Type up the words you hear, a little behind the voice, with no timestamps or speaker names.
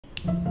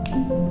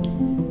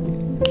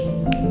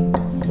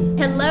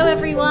Hello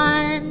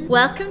everyone!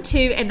 Welcome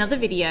to another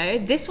video.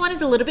 This one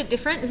is a little bit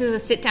different. This is a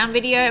sit down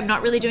video. I'm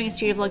not really doing a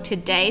studio vlog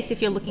today, so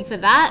if you're looking for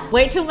that,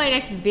 wait till my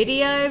next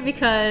video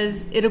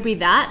because it'll be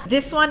that.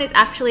 This one is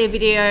actually a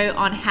video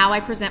on how I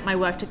present my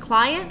work to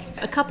clients.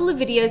 A couple of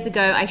videos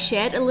ago, I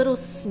shared a little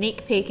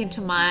sneak peek into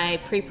my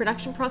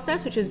pre-production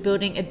process, which was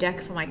building a deck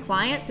for my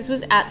clients. This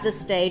was at the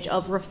stage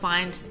of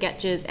refined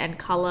sketches and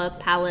color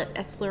palette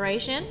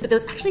exploration, but there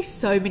was actually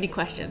so many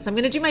questions. So I'm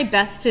gonna do my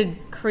best to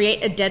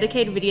create a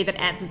dedicated video that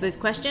answers those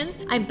questions.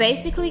 I'm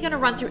basically going to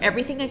run through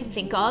everything I can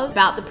think of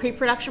about the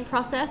pre-production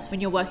process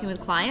when you're working with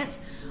clients.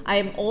 I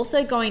am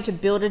also going to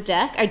build a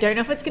deck. I don't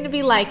know if it's going to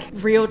be like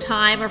real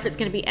time or if it's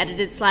going to be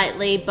edited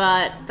slightly,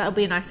 but that'll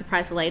be a nice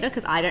surprise for later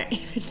because I don't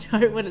even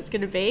know what it's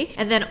going to be.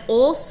 And then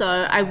also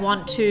I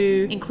want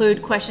to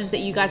include questions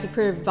that you guys have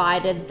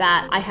provided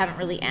that I haven't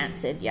really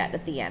answered yet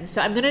at the end.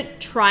 So I'm going to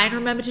try and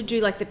remember to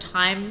do like the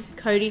time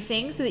codey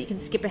thing so that you can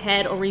skip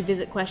ahead or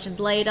revisit questions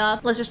later.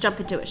 Let's just jump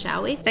into it,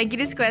 shall we? Thank you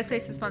to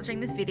Squarespace for sponsoring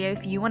this video.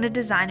 If you want to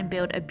design and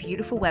build a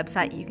beautiful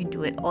website, you can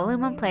do it all in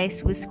one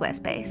place with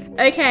Squarespace.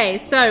 Okay,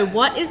 so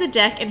what is a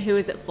deck and who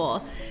is it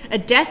for? A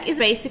deck is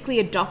basically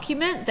a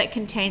document that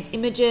contains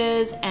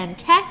images and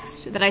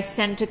text that I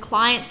send to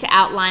clients to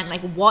outline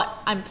like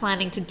what I'm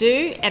planning to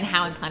do and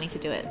how I'm planning to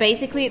do it.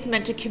 Basically, it's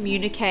meant to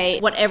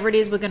communicate whatever it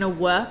is we're going to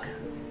work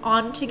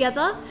on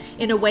together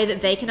in a way that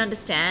they can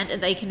understand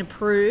and they can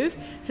approve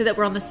so that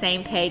we're on the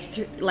same page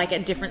through, like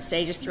at different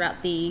stages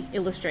throughout the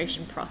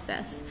illustration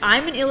process.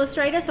 I'm an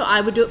illustrator, so I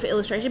would do it for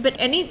illustration, but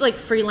any like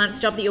freelance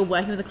job that you're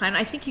working with a client,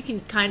 I think you can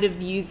kind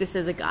of use this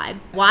as a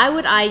guide. Why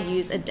would I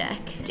use a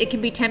deck? It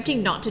can be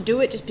tempting not to do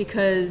it just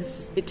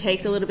because it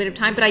takes a little bit of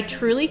time, but I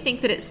truly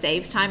think that it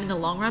saves time in the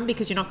long run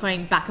because you're not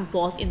going back and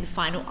forth in the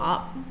final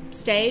art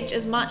stage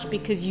as much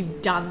because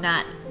you've done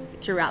that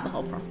throughout the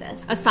whole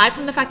process. Aside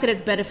from the fact that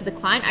it's better for the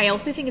client, I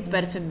also think it's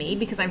better for me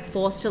because I'm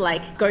forced to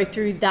like go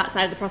through that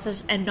side of the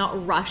process and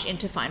not rush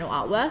into final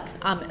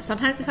artwork.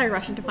 Sometimes if I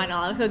rush into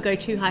final artwork or go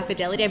too high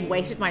fidelity, I've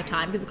wasted my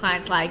time because the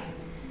client's like,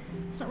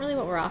 it's not really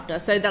what we're after.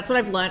 So that's what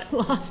I've learned the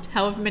last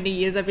however many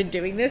years I've been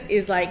doing this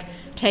is like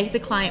take the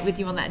client with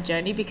you on that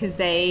journey because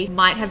they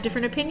might have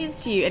different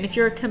opinions to you. And if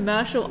you're a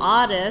commercial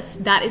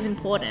artist, that is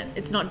important.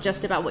 It's not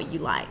just about what you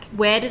like.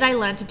 Where did I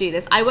learn to do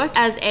this? I worked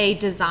as a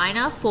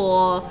designer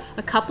for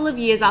a couple of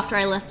years after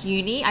I left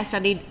uni. I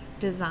studied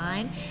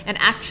design, and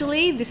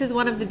actually this is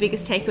one of the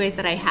biggest takeaways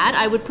that I had.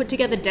 I would put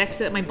together decks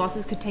so that my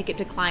bosses could take it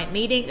to client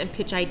meetings and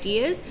pitch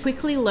ideas.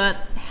 Quickly learned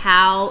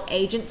how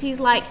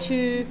agencies like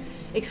to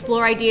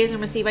explore ideas and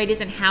receive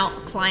ideas and how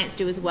clients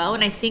do as well.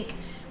 And I think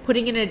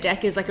putting in a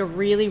deck is like a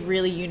really,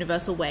 really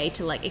universal way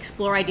to like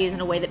explore ideas in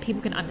a way that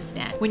people can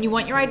understand. When you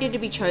want your idea to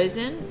be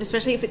chosen,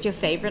 especially if it's your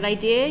favorite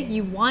idea,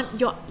 you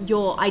want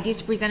your ideas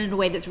to present in a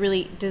way that's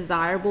really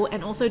desirable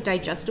and also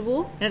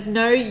digestible. And there's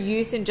no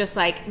use in just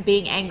like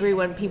being angry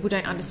when people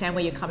don't understand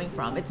where you're coming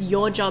from. It's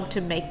your job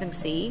to make them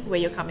see where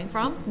you're coming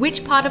from.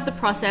 Which part of the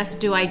process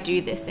do I do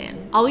this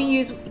in? I'll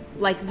use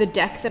like the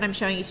deck that I'm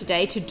showing you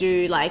today to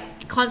do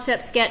like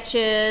concept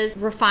sketches,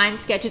 refined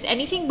sketches,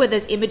 anything where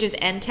there's images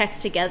and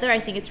text together. I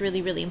think it's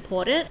really, really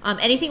important.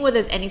 Anything where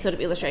there's any sort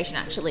of illustration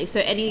actually. So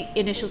any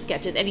initial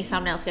sketches, any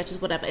thumbnail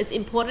sketches, whatever. It's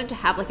important to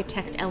have like a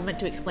text element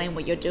to explain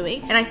what you're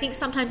doing. And I think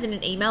sometimes in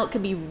an email, it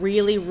can be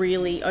really,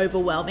 really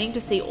overwhelming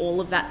to see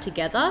all of that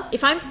together.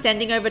 If I'm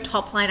sending over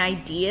top line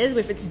ideas,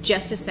 if it's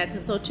just a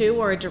sentence or two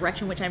or a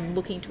direction which I'm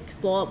looking to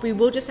explore, we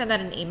will just send that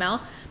in an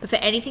email. But for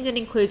anything that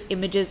includes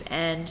images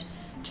and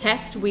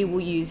text, we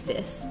will use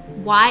this.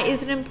 Why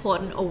is it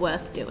important or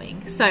worth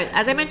doing? So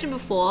as I mentioned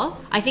before,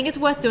 I think it's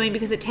worth doing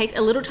because it takes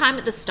a little time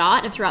at the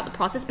start and throughout the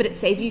process, but it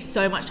saves you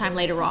so much time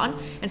later on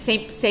and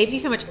saves you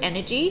so much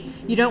energy.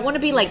 You don't want to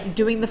be like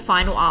doing the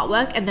final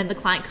artwork and then the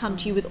client come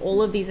to you with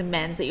all of these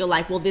amends that you're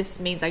like, well, this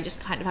means I just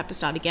kind of have to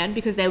start again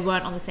because they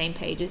weren't on the same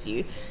page as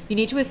you. You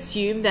need to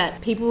assume that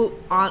people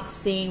aren't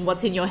seeing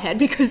what's in your head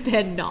because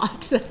they're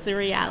not. That's the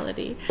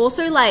reality.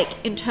 Also,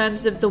 like in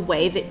terms of the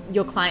way that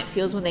your client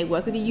feels when they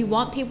work with you, you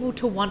want people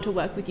to want to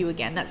work with you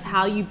again. That's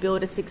how you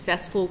build a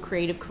successful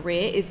creative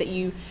career, is that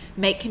you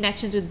make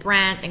connections with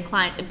brands and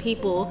clients and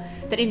people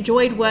that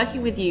enjoyed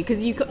working with you,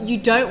 because you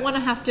don't want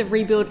to have to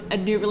rebuild a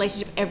new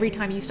relationship every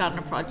time you start on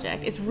a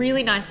project. It's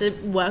really nice to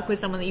work with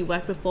someone that you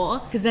worked before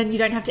because then you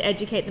don't have to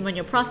educate them on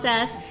your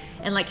process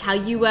and like how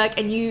you work,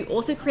 and you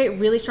also create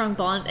really strong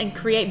bonds and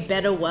create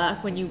better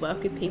work when you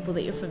work with people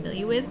that you're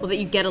familiar with or that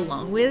you get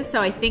along with. So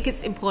I think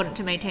it's important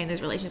to maintain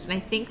those relationships, and I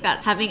think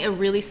that having a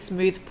really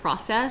smooth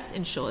process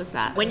ensures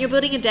that. When you're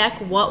building a deck,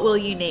 what will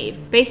you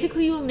need?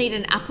 Basically, you'll need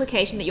an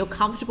application that you're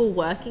comfortable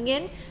working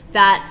in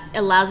that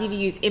allows you to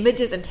use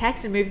images and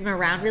text and move them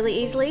around really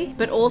easily,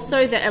 but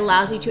also that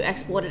allows you to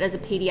export it as a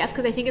PDF,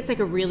 because I think it's like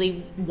a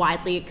really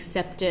widely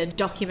accepted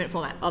document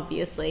format,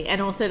 obviously.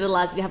 And also it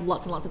allows you to have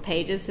lots and lots of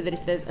pages so that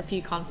if there's a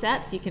few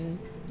concepts, you can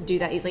do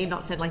that easily and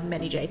not send like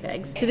many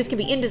JPEGs. So this can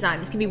be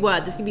InDesign, this can be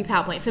Word, this can be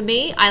PowerPoint. For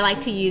me, I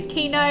like to use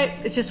Keynote.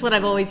 It's just what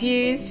I've always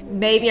used.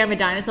 Maybe I'm a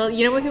dinosaur.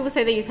 You know when people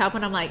say they use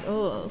PowerPoint, I'm like,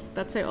 oh,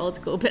 that's so old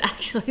school. But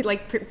actually,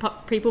 like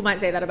people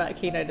might say that about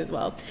Keynote as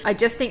well. I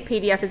just think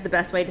PDF is the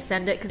best way to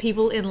send it because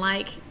people in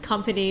like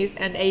companies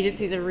and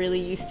agencies are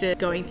really used to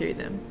going through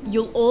them.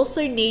 You'll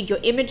also need your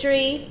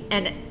imagery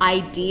and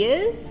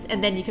ideas,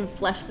 and then you can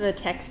flesh the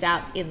text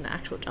out in the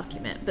actual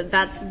document. But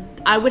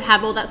I would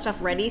have all that stuff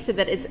ready so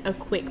that it's a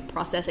quick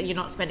process and you're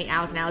not spending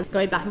hours and hours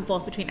going back and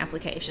forth between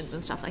applications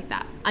and stuff like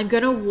that. I'm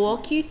going to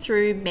walk you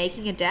through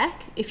making a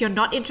deck. If you're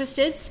not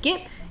interested,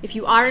 skip. If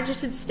you are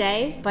interested,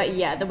 stay. But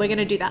yeah, we're going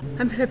to do that.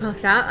 I'm so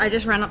puffed out. I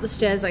just ran up the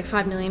stairs like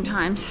 5 million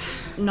times,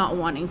 not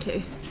wanting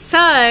to. So,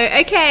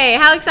 okay,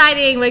 how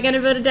exciting. We're going to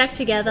build a deck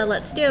together.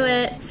 Let's do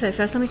it. So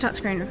first, let me start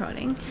screen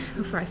recording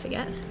before I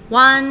forget.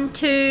 1,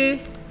 2.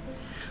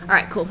 All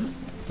right, cool.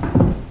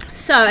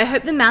 So I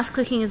hope the mouse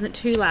clicking isn't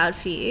too loud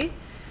for you.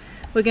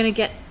 We're going to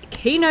get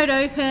Keynote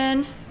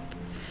open.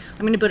 I'm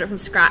going to build it from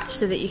scratch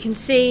so that you can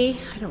see.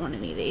 I don't want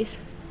any of these.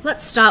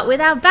 Let's start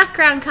with our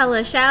background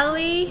color, shall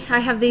we? I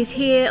have these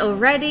here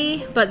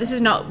already, but this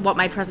is not what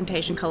my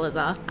presentation colors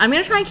are. I'm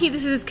going to try and keep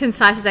this as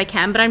concise as I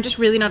can, but I'm just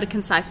really not a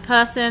concise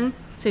person.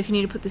 So if you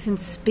need to put this in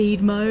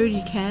speed mode,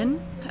 you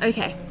can.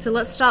 Okay, so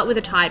let's start with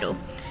a title.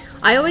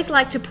 I always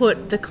like to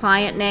put the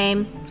client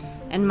name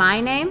and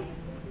my name,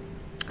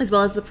 as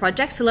well as the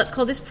project. So let's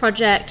call this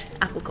project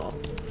Apple Core,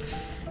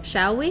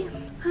 shall we?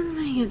 Let's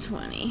make it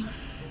 20.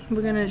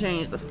 We're gonna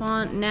change the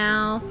font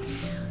now.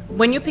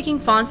 When you're picking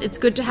fonts, it's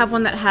good to have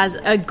one that has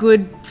a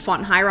good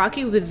font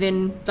hierarchy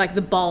within like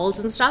the bolds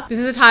and stuff. This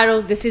is the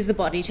title, this is the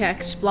body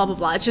text, blah, blah,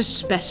 blah. It's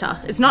just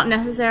better. It's not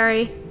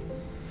necessary,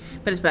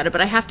 but it's better. But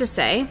I have to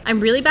say,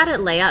 I'm really bad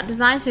at layout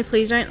design, so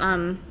please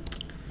don't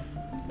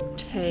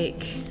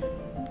take,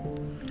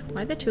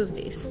 why are there 2 of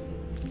these?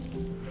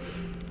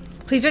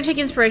 Please don't take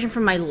inspiration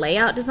from my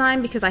layout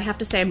design because I have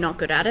to say I'm not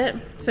good at it.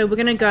 So we're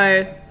gonna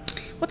go,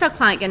 what's our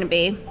client gonna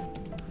be?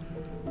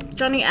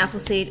 Johnny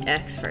Appleseed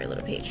X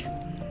furrylittlepeach.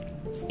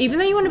 Even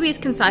though you want to be as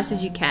concise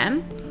as you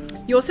can,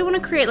 you also want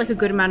to create like a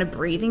good amount of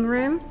breathing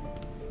room,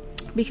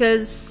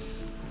 because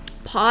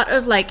part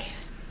of like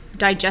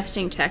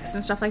digesting text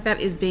and stuff like that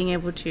is being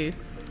able to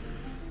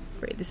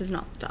breathe. This is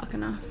not dark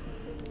enough.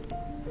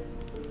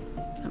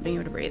 Not being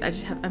able to breathe.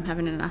 I'm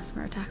having an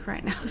asthma attack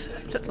right now, so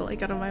that's all I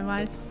got on my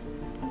mind.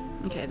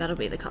 Okay, that'll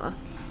be the color.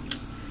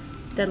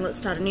 Then let's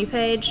start a new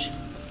page.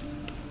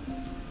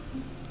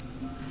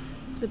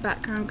 The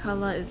background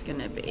color is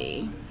gonna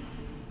be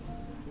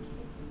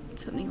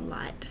something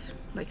light,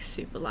 like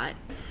super light.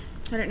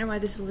 I don't know why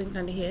this is linked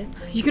under here.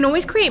 You can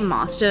always create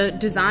master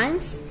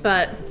designs,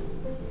 but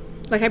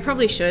like I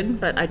probably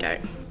should, but I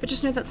don't. But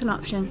just know that's an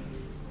option.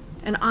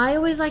 And I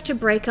always like to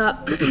break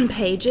up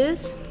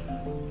pages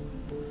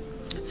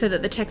so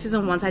that the text is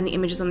on one side and the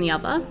image is on the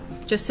other,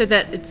 just so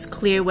that it's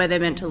clear where they're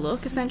meant to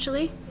look,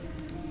 essentially.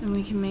 And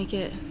we can make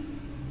it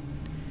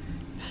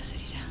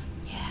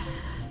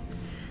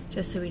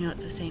just so we know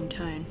it's the same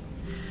tone.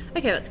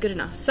 Okay, that's good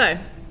enough. So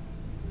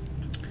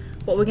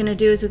what we're gonna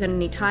do is we're gonna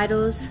need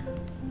titles.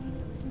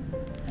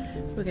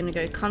 We're gonna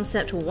go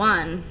concept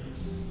 1.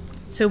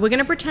 So we're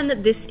gonna pretend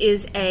that this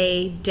is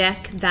a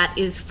deck that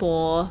is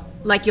for,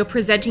 like you're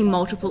presenting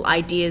multiple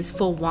ideas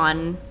for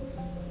one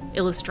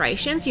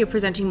illustration. So you're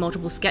presenting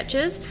multiple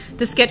sketches.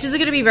 The sketches are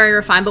gonna be very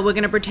refined, but we're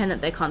gonna pretend that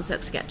they're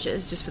concept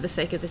sketches just for the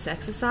sake of this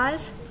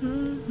exercise.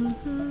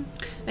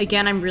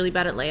 Again, I'm really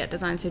bad at layout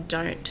design, so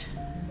don't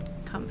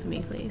come for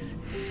me, please.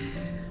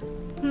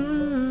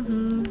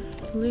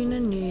 Lunar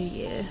New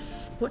Year.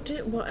 What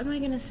am I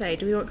gonna say?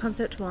 Do we want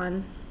concept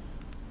 1?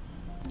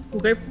 We'll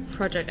go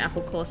project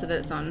Apple Core so that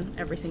it's on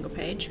every single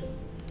page.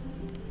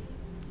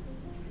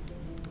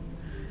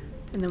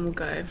 And then we'll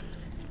go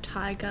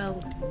tiger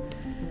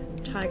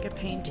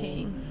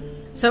painting.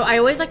 So I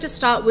always like to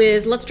start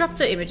with, let's drop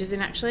the images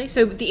in actually.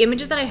 So the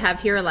images that I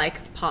have here are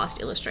like past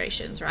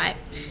illustrations, right?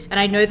 And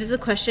I know there's a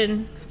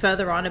question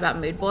further on about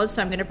mood boards,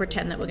 so I'm gonna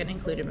pretend that we're gonna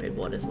include a mood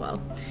board as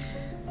well.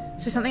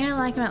 So something I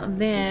like about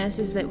this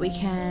is that we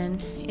can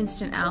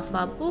instant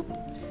alpha, boop.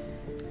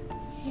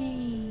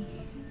 Yay.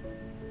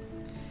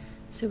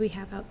 So we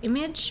have our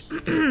image.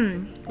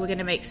 We're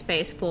gonna make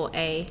space for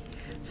a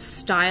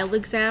style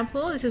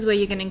example. This is where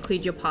you're gonna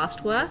include your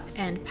past work,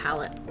 and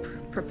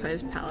palette,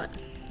 proposed palette.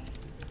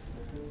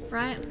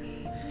 Right?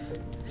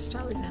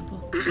 Style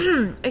example.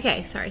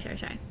 Okay, sorry.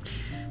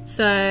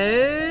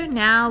 So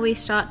now we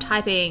start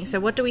typing.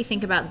 So what do we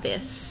think about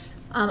this?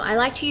 I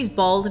like to use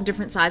bold in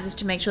different sizes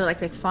to make sure like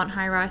the font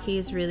hierarchy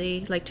is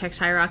really, like text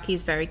hierarchy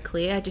is very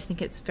clear. I just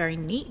think it's very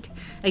neat.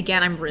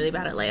 Again, I'm really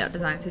bad at layout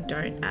design, so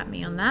don't at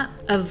me on that.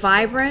 A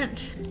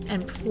vibrant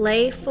and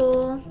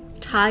playful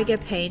tiger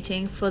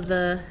painting for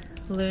the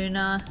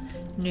Lunar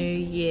New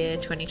Year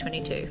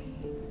 2022.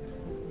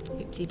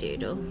 Oopsie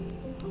doodle.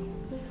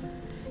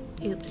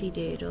 Oopsie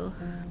doodle.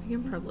 We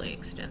can probably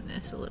extend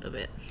this a little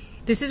bit.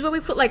 This is where we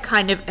put like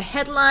kind of a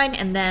headline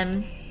and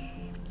then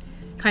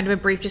kind of a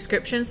brief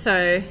description.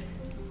 So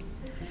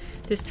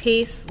this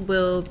piece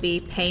will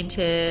be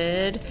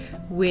painted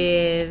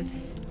with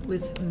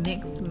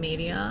mixed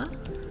media,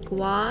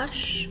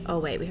 gouache. Oh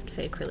wait, we have to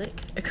say acrylic.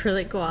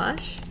 Acrylic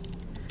gouache,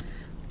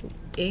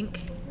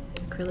 ink,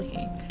 acrylic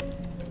ink,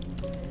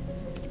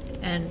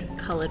 and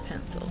colored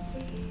pencil.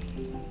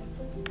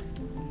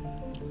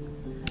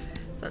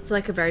 That's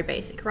like a very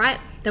basic, right?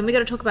 Then we got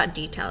to talk about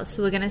details.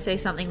 So we're going to say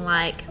something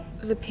like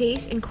the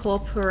piece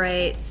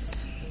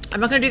incorporates, I'm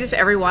not going to do this for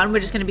everyone,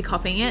 we're just going to be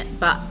copying it,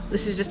 but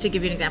this is just to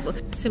give you an example.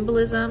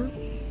 Symbolism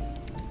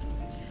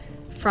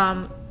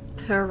from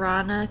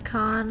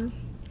Peranakan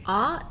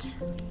art,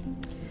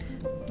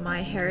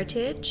 my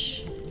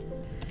heritage,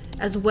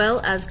 as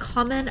well as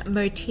common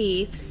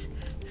motifs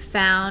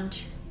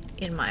found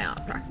in my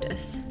art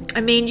practice. I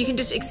mean, you can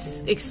just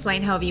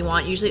explain however you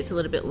want. Usually it's a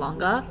little bit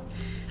longer.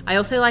 I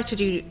also like to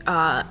do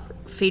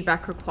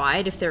feedback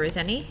required if there is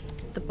any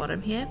at the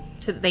bottom here,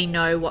 so that they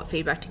know what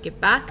feedback to give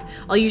back.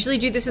 I'll usually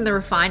do this in the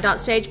refined art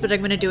stage, but I'm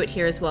going to do it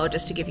here as well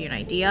just to give you an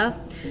idea.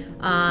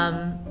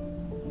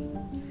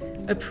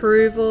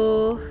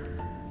 Approval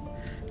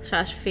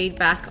 /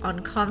 feedback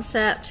on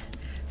concept,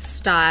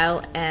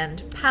 style,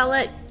 and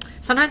palette.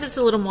 Sometimes it's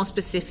a little more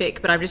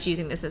specific, but I'm just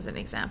using this as an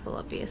example,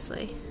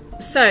 obviously.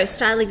 So,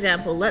 style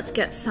example, let's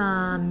get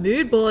some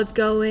mood boards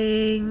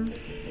going.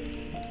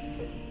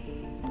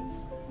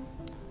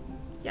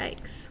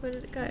 Yikes, where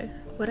did it go?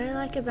 What I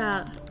like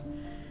about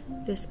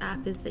this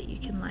app is that you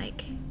can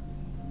like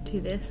do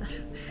this.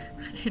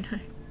 I don't know.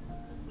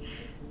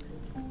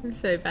 I'm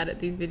so bad at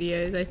these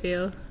videos, I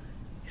feel.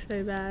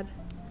 So bad.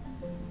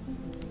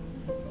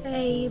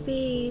 A,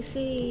 B,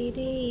 C,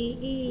 D,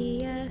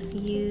 E, F,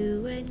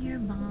 U, and your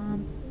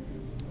mom.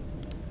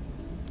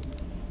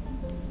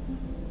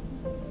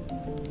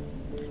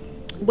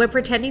 We're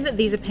pretending that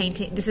these are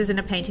this isn't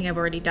a painting I've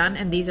already done,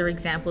 and these are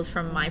examples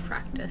from my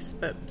practice,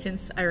 but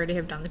since I already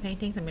have done the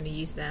paintings, I'm going to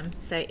use them.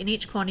 So in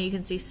each corner you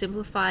can see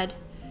simplified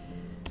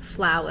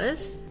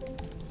flowers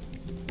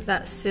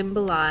that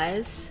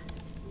symbolize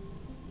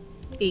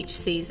each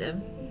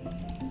season.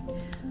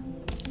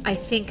 I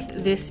think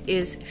this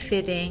is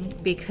fitting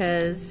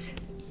because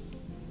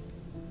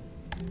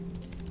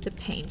the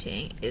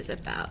painting is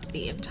about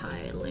the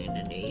entire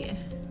Lunar New Year.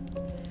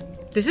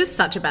 This is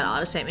such a bad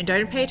artist statement.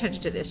 Don't pay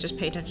attention to this, just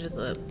pay attention to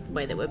the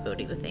way that we're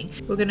building the thing.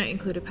 We're going to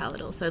include a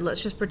palette also.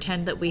 Let's just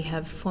pretend that we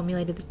have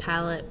formulated the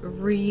palette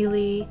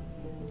really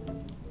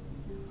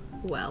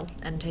well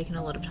and taken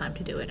a lot of time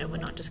to do it, and we're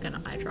not just going to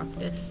eyedrop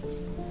this.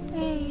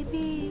 A,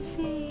 B,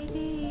 C, D,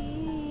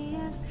 E,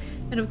 F.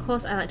 And of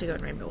course I like to go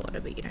in rainbow water,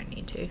 but you don't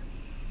need to.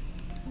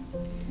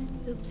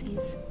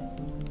 Oopsies.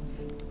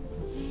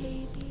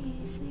 A, B,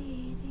 C,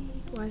 D.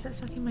 Why is that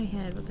stuck in my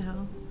head? What the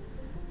hell?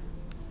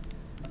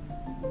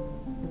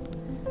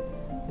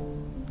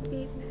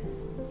 Beep.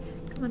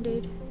 Come on,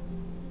 dude.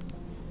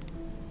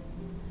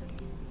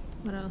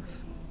 What else?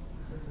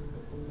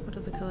 What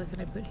other color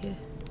can I put here?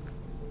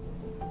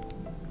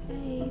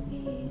 A,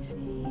 B, C, D,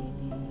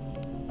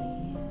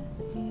 E,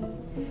 F,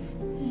 U,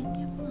 and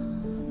your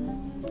mama.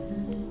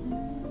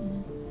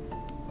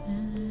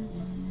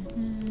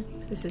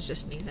 This is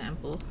just an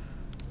example.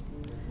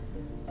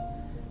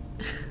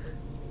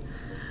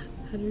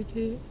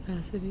 102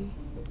 opacity.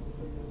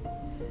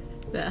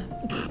 There.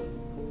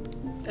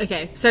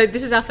 Okay, so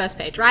this is our first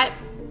page, right?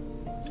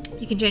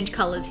 You can change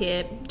colors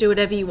here, do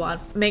whatever you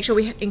want. Make sure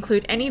we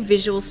include any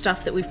visual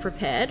stuff that we've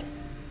prepared.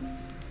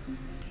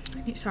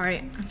 Sorry,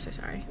 I'm so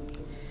sorry.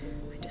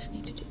 I just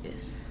need to do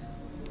this,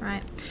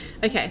 right?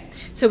 Okay,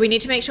 so we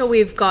need to make sure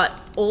we've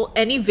got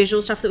any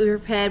visual stuff that we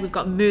prepared. We've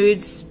got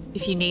moods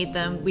if you need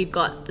them. We've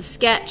got the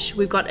sketch.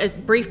 We've got a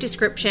brief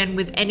description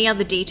with any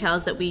other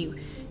details that we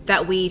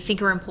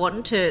think are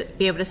important to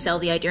be able to sell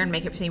the idea and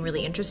make it seem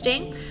really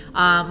interesting.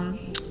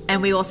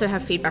 And we also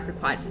have feedback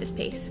required for this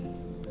piece.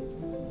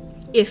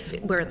 If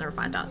we're in the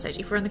refined art stage.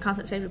 If we're in the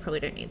concept stage, we probably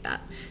don't need that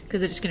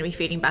because they're just going to be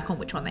feeding back on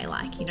which one they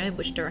like, you know,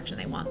 which direction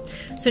they want.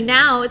 So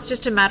now it's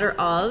just a matter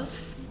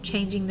of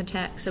changing the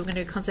text. So we're going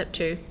to do concept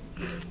 2.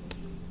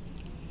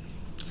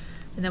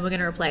 And then we're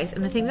going to replace.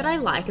 And the thing that I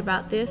like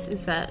about this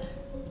is that,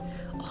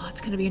 oh, it's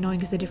going to be annoying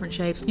because they're different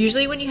shapes.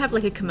 Usually when you have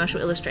like a commercial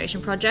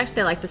illustration project,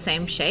 they're like the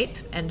same shape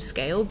and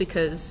scale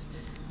because,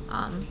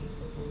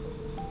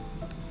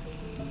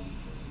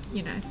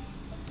 you know.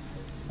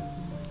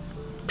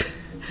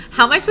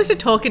 How am I supposed to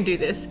talk and do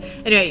this?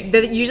 Anyway,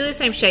 they're usually the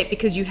same shape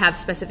because you have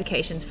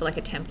specifications for like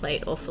a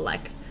template or for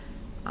like,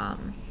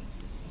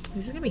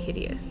 this is gonna be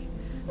hideous.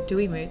 Do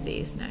we move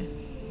these? No.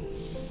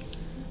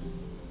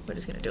 We're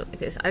just gonna do it like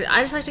this.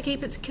 I just like to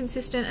keep it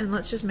consistent, and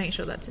let's just make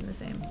sure that's in the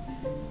same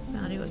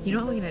boundary. You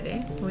know what we're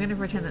gonna do? We're gonna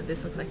pretend that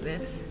this looks like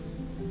this.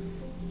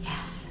 Yeah,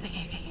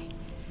 okay.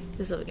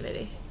 This is what we're gonna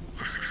do.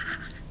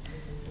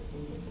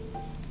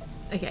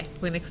 Okay,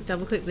 we're gonna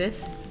double click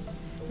this,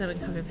 then we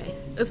can copy and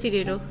paste. Oopsie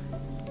doodle.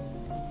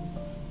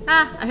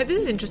 I hope this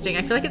is interesting.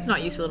 I feel like it's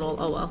not useful at all.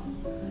 Oh well.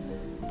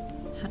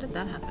 did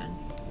that happen?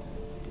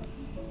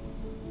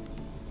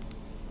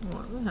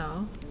 What the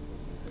hell?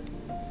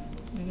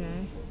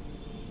 Okay,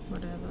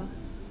 whatever.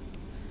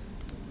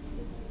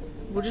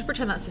 We'll just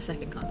pretend that's the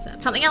second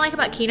concept. Something I like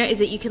about Keynote is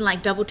that you can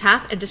like double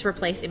tap and just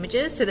replace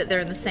images so that they're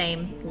in the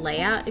same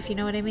layout, if you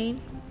know what I mean.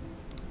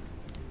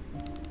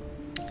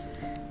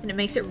 And it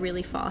makes it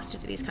really fast to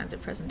do these kinds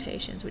of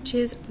presentations, which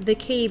is the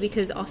key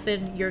because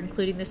often you're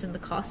including this in the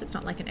cost. It's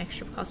not like an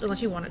extra cost,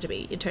 unless you want it to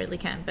be. You totally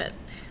can, but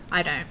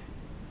I don't.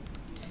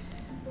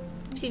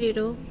 Oopsie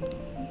doodle.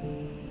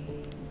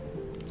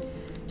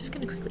 Just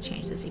gonna quickly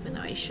change this even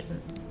though I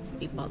shouldn't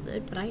be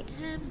bothered, but I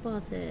am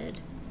bothered.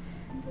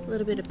 A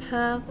little bit of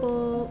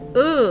purple.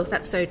 Ooh,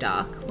 that's so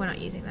dark. We're not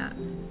using that.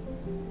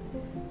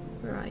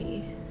 Where are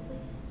you?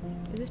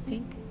 Is this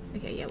pink?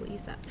 Okay, yeah, we'll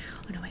use that.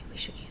 Oh no, wait, we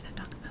should use that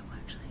darker purple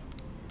actually.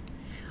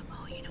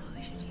 Oh, you know what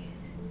we should use?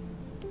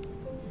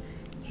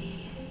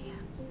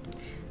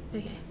 Yeah.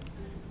 Okay.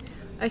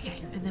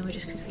 Okay, and then we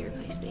just quickly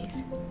replace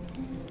these.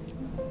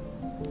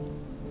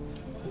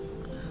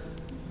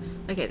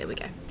 Okay, there we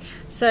go.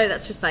 So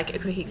that's just like a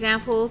quick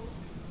example.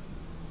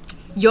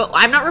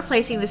 I'm not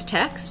replacing this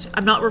text.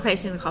 I'm not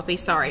replacing the copy.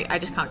 Sorry, I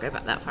just can't go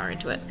back that far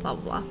into it. Blah,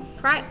 blah, blah.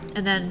 Right,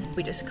 and then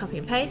we just copy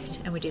and paste,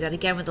 and we do that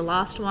again with the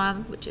last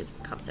one, which is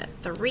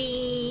concept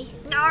 3.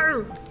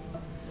 No!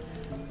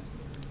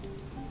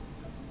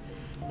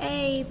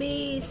 A,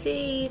 B,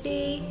 C,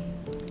 D.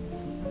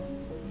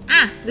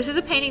 Ah, this is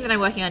a painting that I'm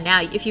working on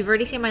now. If you've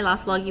already seen my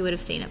last vlog, you would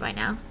have seen it by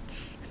now.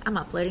 Because I'm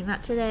uploading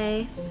that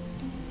today.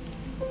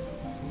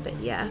 But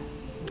yeah,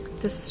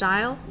 the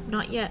style,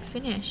 not yet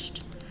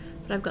finished.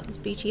 But I've got this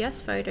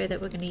BTS photo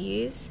that we're going to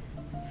use.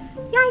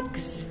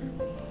 Yikes!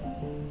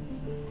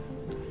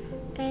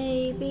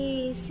 A,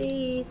 B,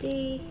 C,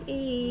 D,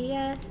 E,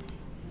 F.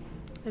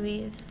 I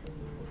mean,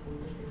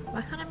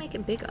 why can't I make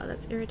it bigger?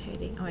 That's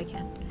irritating. Oh, I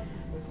can.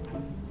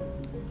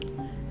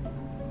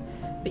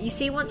 But you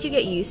see, once you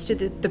get used to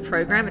the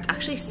program, it's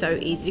actually so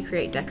easy to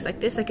create decks like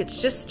this. Like,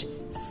 it's just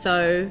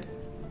so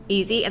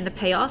easy. And the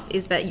payoff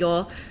is that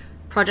your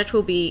project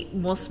will be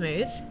more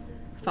smooth,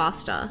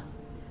 faster.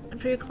 I'm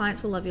sure your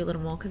clients will love you a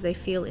little more because they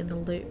feel in the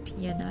loop,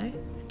 you know?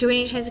 Do we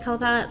need to change the color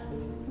palette?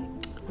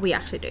 We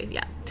actually do,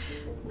 yeah.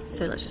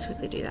 So let's just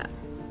quickly do that.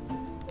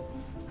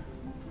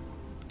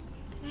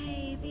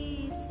 A,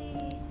 B,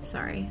 C.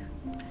 Sorry.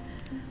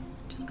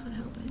 Just can't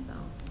help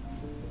myself.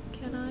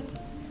 Can I?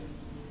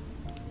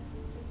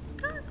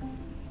 Ah!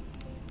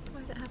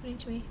 Why is it happening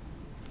to me?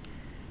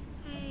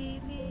 A,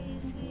 B,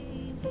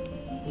 C, D,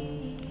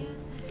 E, F.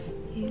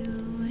 You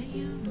and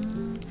your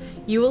mom.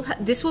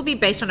 This will be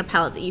based on a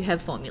palette that you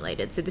have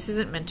formulated. So this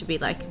isn't meant to be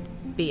like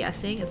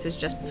BSing. This is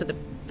just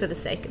for the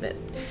sake of it.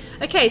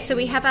 Okay, so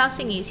we have our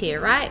thingies here,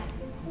 right?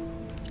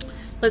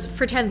 Let's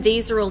pretend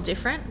these are all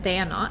different. They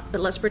are not,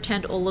 but let's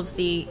pretend all of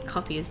the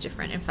copy is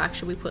different. In fact,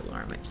 should we put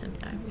Lauren Whipson?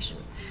 No, we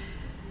shouldn't.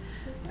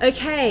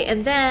 Okay,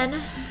 and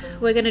then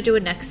we're gonna do a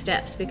next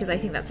steps because I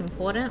think that's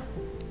important.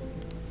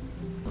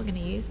 We're gonna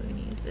use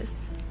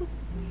this.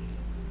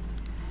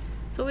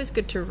 It's always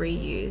good to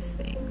reuse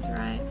things,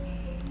 right?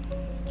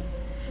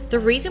 The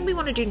reason we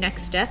want to do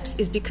next steps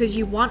is because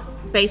you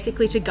want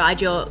basically to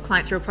guide your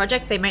client through a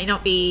project. They may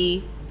not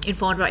be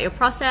informed about your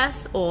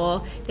process,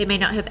 or they may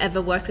not have ever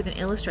worked with an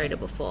illustrator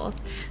before.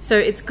 So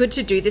it's good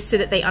to do this so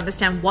that they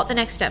understand what the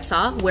next steps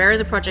are, where in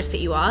the project that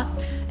you are,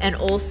 and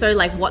also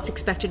like what's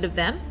expected of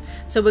them.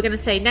 So we're going to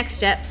say next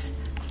steps,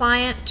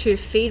 client to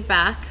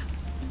feedback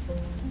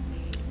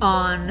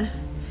on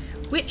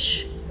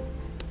which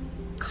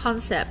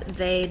concept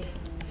they'd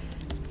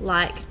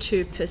like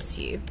to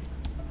pursue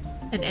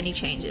and any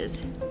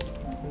changes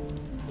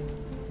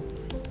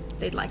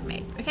they'd like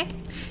made, okay?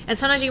 And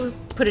sometimes you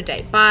put a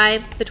date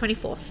by the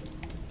 24th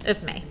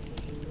of May.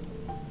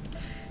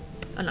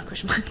 Oh, not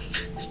question mark.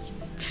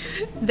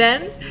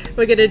 Then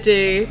we're gonna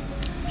do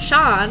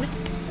Sha'an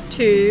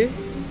to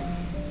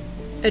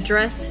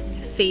address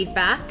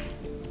feedback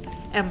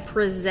and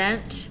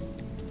present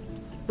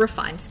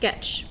refined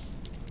sketch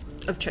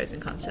of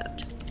chosen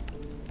concept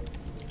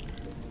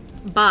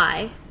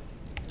by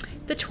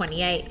the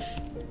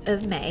 28th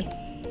of May.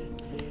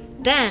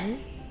 Then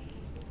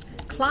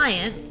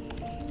client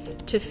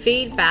to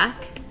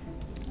feedback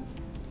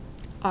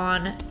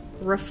on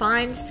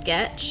refined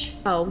sketch.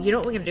 Oh, you know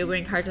what we're gonna do? We're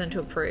encouraging them to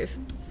approve.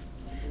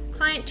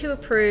 Client to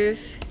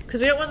approve, because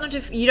we don't want them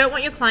to, you don't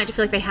want your client to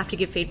feel like they have to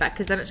give feedback,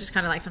 because then it's just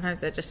kind of like sometimes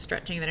they're just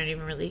stretching, they don't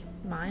even really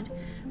mind.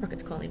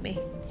 Rocket's calling me.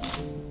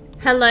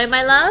 Hello,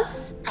 my love.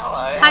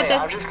 Hello. Hi, hey,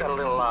 I've just got a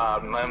little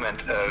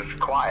moment of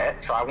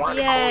quiet, so I wanted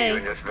to call you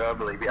and just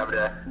verbally be able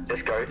to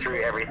just go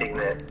through everything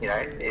that, you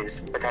know,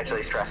 is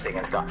potentially stressing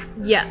and stuff.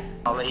 Yeah.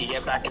 I'll let you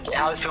get back to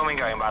how's filming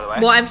going, by the way?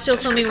 Well, I'm still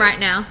just filming quickly. right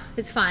now.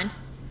 It's fine.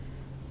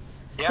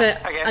 Yeah, So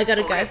okay, I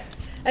gotta okay.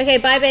 go. Okay,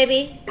 bye,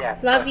 baby. Yeah.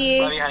 Love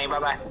you. Love you, honey.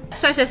 Bye-bye.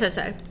 So.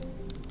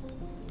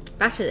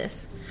 Back to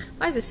this.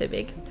 Why is this so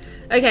big?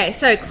 Okay,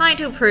 so client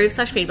to approve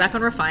 / feedback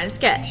on refined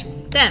sketch.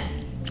 Then,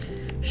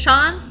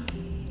 Sha'an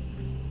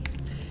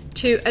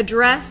to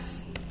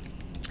address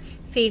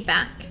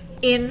feedback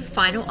in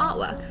final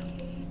artwork.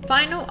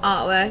 Final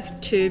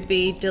artwork to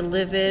be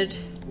delivered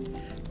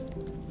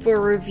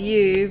for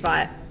review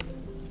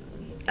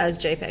as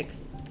JPEGs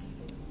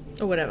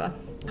or whatever.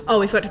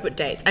 Oh, we forgot to put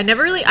dates. I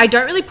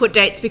don't really put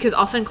dates because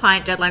often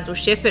client deadlines will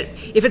shift, but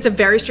if it's a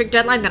very strict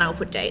deadline, then I'll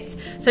put dates.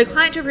 So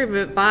client to approve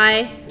it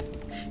by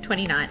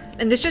 29th.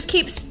 And this just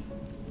keeps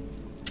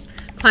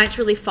clients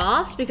really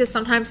fast because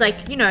sometimes,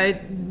 like, you know,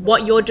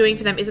 what you're doing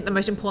for them isn't the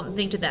most important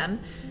thing to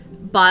them,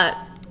 but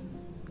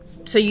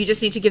so you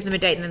just need to give them a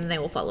date and then they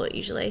will follow it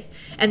usually.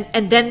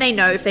 And then they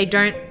know if they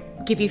don't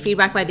give you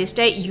feedback by this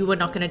date, you are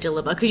not going to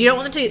deliver, because you don't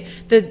want them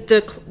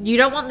to you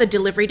don't want the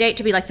delivery date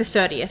to be like the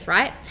 30th,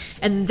 right?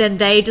 And then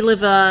they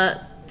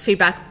deliver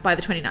feedback by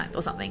the 29th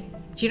or something.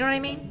 Do you know what I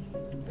mean?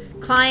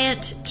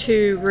 Client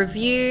to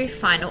review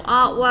final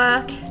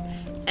artwork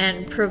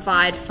and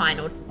provide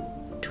final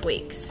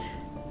tweaks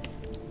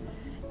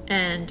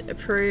and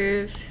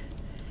approve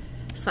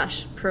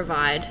 /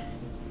 provide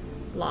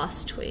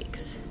last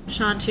tweaks.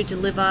 Sha'an to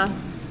deliver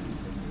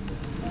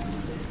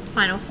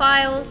final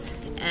files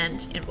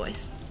and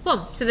invoice.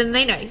 Boom. So then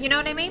they know, you know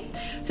what I mean?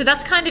 So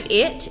that's kind of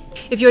it.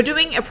 If you're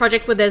doing a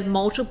project where there's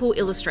multiple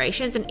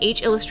illustrations and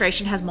each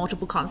illustration has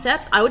multiple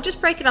concepts, I would just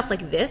break it up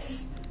like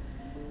this.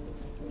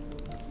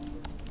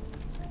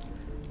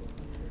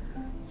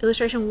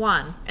 Illustration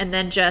 1, and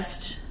then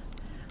just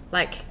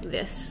like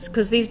this,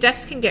 because these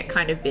decks can get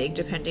kind of big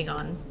depending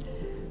on,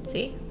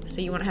 see? So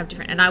you want to have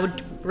different, and I would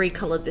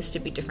recolor this to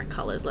be different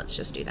colors. Let's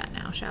just do that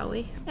now, shall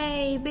we?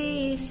 A,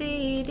 B,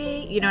 C,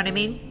 D. You know what I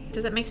mean?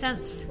 Does that make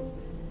sense?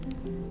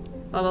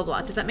 Blah, blah,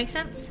 blah. Does that make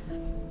sense?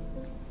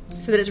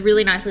 So that it's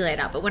really nicely laid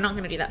out, but we're not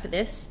going to do that for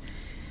this.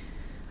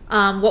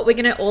 What we're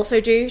going to also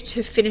do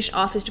to finish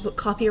off is to put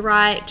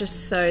copyright,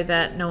 just so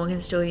that no one can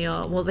steal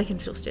your, well, they can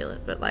still steal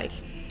it, but like,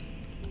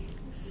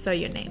 so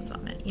your name's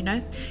on it, you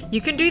know? You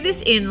can do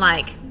this in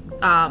like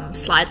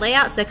slide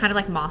layouts. They're kind of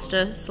like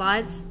master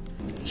slides.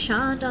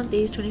 Sha'an done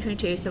these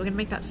 2022, so we're gonna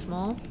make that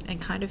small and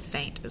kind of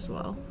faint as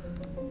well,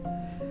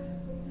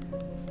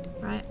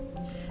 right?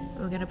 And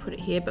we're gonna put it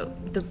here,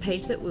 but the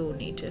page that we will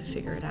need to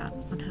figure it out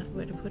on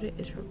where to put it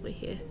is probably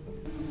here.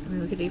 I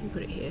mean, we could even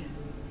put it here.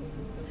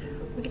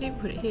 We could even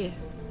put it here.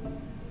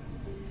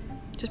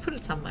 Just put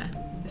it somewhere,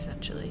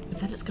 essentially. But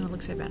then it's gonna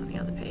look so bad on the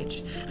other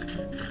page.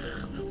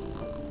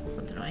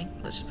 That's annoying.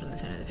 Let's just put it in the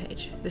center of the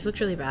page. This looks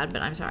really bad,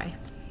 but I'm sorry.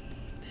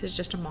 This is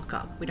just a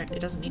mock-up. It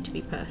doesn't need to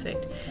be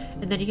perfect.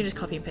 And then you can just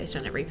copy and paste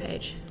on every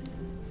page.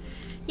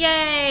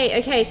 Yay!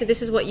 Okay, so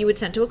this is what you would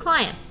send to a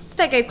client.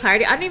 That gave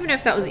clarity. I don't even know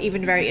if that was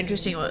even very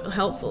interesting or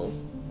helpful.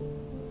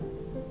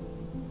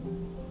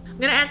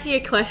 I'm going to answer your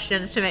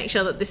questions to make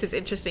sure that this is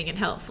interesting and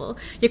helpful.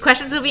 Your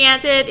questions will be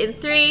answered in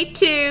 3,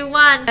 2,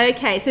 1.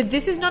 Okay, so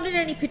this is not in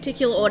any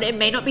particular order. It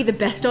may not be the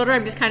best order.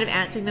 I'm just kind of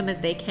answering them as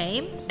they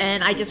came.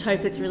 And I just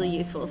hope it's really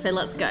useful. So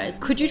let's go.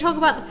 Could you talk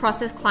about the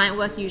process client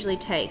work usually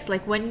takes?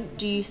 Like, when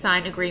do you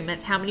sign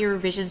agreements? How many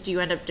revisions do you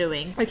end up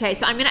doing? Okay,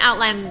 so I'm going to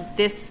outline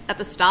this at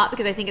the start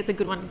because I think it's a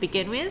good one to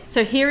begin with.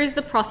 So here is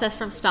the process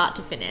from start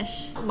to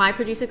finish. My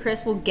producer,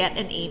 Chris, will get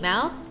an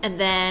email. And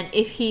then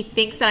if he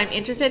thinks that I'm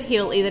interested,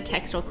 he'll either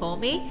text or call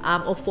me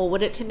or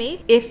forward it to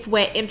me. If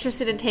we're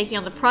interested in taking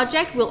on the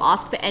project, we'll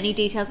ask for any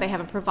details they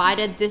haven't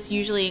provided. This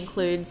usually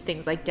includes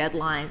things like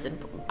deadlines and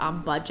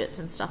budgets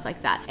and stuff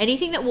like that.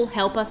 Anything that will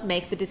help us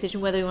make the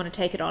decision whether we want to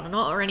take it on or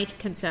not, or any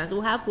concerns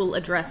we'll have, we'll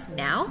address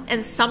now.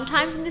 And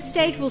sometimes in this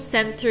stage, we'll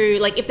send through,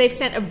 like if they've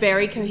sent a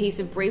very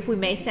cohesive brief, we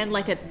may send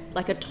like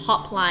a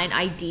top line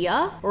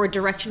idea or a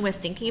direction we're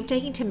thinking of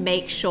taking to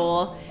make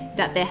sure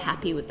that they're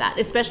happy with that.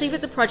 Especially if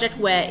it's a project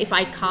where if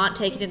I can't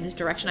take it in this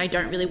direction, I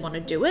don't really want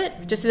to do it,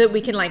 just so that we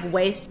can like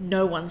waste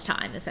no one's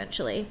time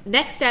essentially.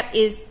 Next step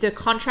is the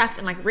contracts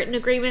and like written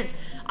agreements.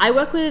 I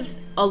work with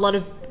a lot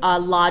of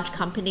large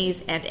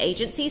companies and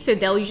agencies, so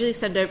they'll usually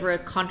send over a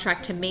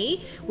contract to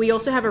me. We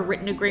also have a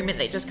written agreement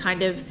that just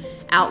kind of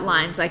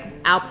outlines like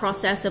our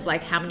process of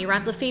like how many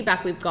rounds of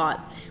feedback we've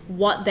got,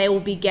 what they will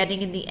be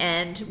getting in the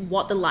end,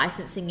 what the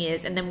licensing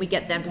is, and then we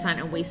get them to sign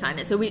it and we sign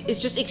it. So it's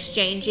just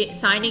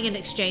signing and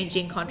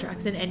exchanging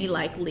contracts and any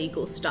like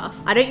legal stuff.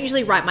 I don't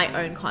usually write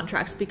my own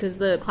contracts because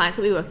the clients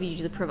that we work with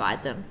usually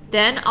provide them.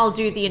 Then I'll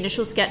do the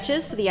initial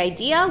sketches for the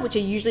idea, which are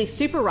usually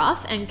super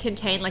rough and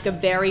contain like a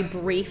very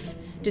brief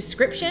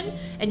description,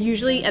 and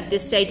usually at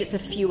this stage it's a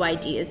few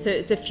ideas, so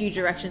it's a few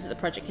directions that the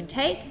project can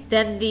take.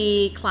 Then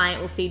the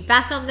client will feed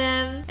back on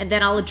them, and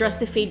then I'll address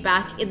the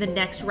feedback in the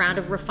next round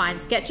of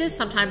refined sketches.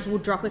 Sometimes we'll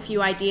drop a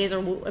few ideas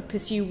or we'll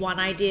pursue one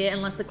idea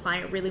unless the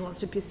client really wants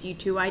to pursue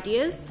 2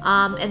 ideas,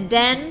 and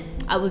then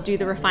I will do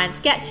the refined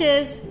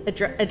sketches,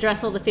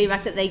 address all the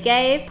feedback that they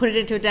gave, put it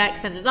into a deck,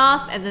 send it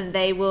off, and then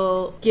they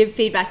will give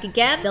feedback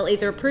again. They'll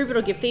either approve it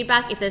or give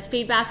feedback. If there's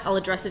feedback, I'll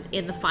address it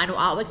in the final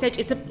artwork stage.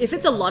 If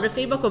it's a lot of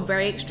feedback or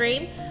very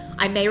extreme,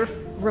 I may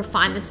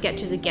refine the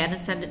sketches again and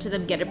send it to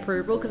them, get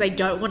approval, because I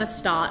don't want to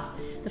start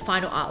the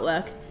final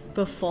artwork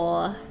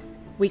before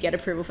we get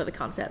approval for the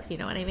concepts, you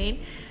know what I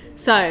mean?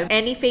 So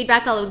any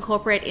feedback I'll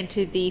incorporate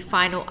into the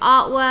final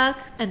artwork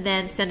and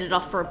then send it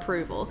off for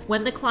approval.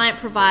 When the client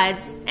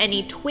provides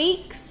any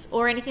tweaks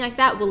or anything like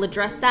that, we'll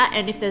address that.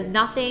 And if there's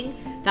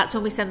nothing, that's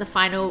when we send the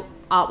final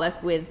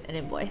artwork with an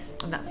invoice,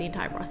 and that's the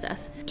entire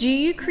process. Do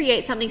you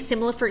create something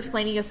similar for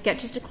explaining your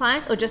sketches to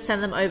clients, or just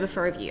send them over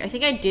for review? I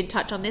think I did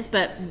touch on this,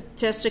 but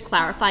just to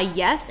clarify,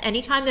 yes,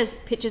 anytime there's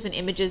pictures and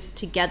images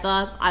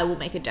together, I will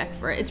make a deck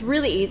for it. It's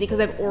really easy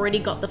because I've already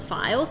got the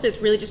file, so it's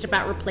really just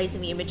about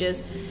replacing the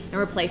images and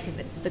replacing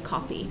the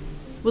copy.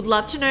 Would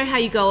love to know how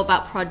you go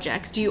about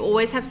projects. Do you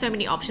always have so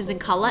many options in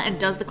color, and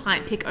does the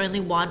client pick only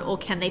one, or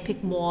can they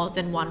pick more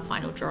than one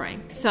final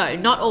drawing? So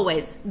not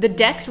always. The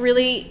decks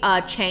really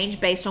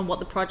change based on what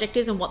the project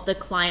is and what the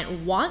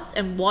client wants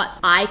and what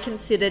I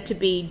consider to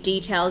be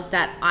details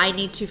that I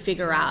need to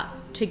figure out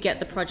to get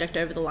the project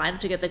over the line,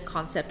 to get the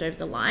concept over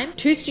the line.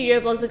 2 studio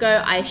vlogs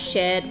ago, I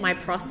shared my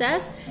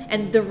process,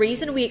 and the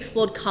reason we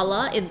explored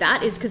color in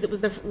that is because it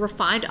was the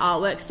refined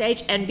artwork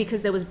stage and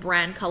because there was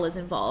brand colors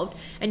involved.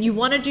 And you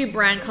want to do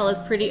brand colors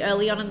pretty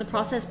early on in the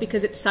process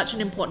because it's such an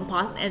important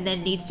part, and there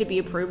needs to be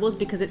approvals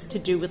because it's to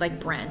do with like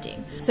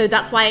branding. So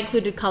that's why I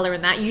included color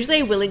in that. Usually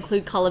I will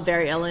include color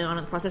very early on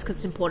in the process because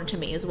it's important to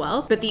me as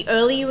well. But the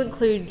earlier you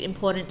include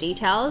important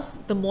details,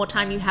 the more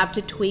time you have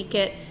to tweak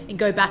it and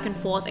go back and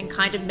forth and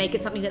kind of make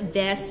it something that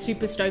they're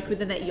super stoked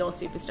with and that you're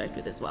super stoked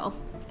with as well.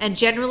 And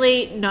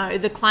generally, no,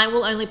 the client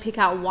will only pick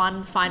out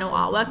one final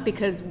artwork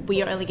because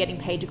we are only getting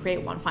paid to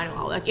create one final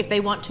artwork. If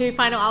they want 2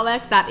 final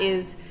artworks,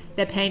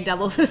 they're paying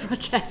double for the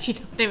project, you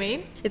know what I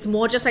mean? It's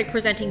more just like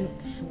presenting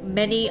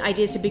many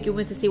ideas to begin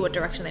with to see what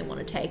direction they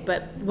want to take.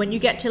 But when you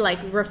get to like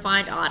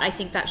refined art, I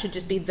think that should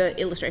just be the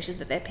illustrations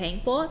that they're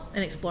paying for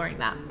and exploring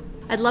that.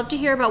 I'd love to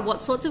hear about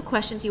what sorts of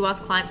questions you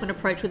ask clients when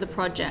approached with a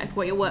project,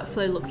 what your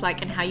workflow looks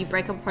like, and how you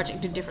break up a project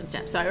into different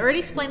steps. So I already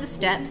explained the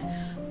steps,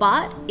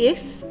 but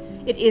if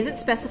it isn't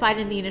specified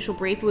in the initial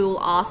brief, we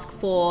will ask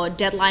for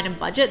deadline and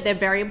budget. They're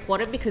very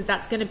important because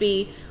that's going to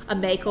be a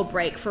make or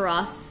break for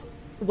us,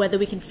 whether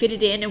we can fit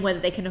it in and whether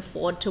they can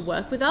afford to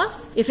work with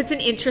us. If it's an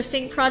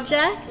interesting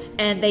project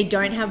and they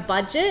don't have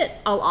budget,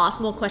 I'll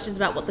ask more questions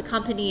about what the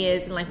company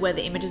is and like where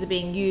the images are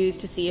being used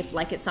to see if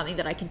like it's something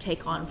that I can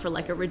take on for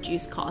like a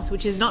reduced cost,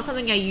 which is not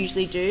something I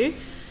usually do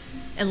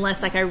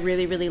unless like I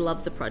really, really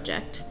love the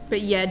project. But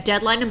yeah,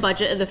 deadline and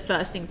budget are the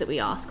first things that we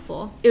ask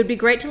for. It would be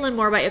great to learn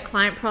more about your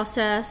client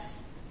process.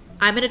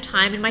 I'm at a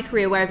time in my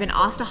career where I've been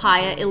asked to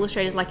hire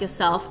illustrators like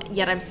yourself,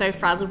 yet I'm so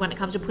frazzled when it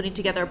comes to putting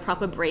together a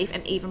proper brief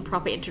and even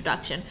proper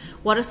introduction.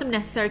 What are some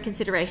necessary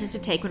considerations to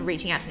take when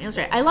reaching out to an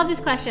illustrator? I love this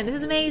question. This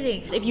is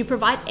amazing. If you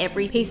provide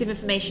every piece of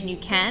information you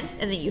can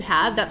and that you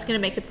have, that's going to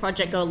make the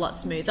project go a lot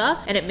smoother.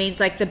 And it means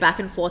like the back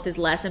and forth is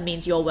less and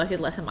means your work is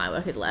less and my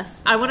work is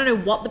less. I want to know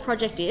what the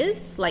project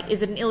is. Like,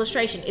 is it an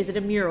illustration? Is it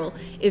a mural?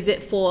 Is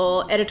it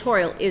for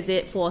editorial? Is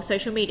it for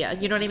social media?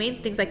 You know what I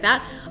mean? Things like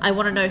that. I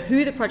want to know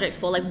who the project's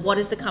for. Like, what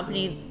is the company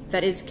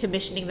that is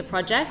commissioning the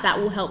project? That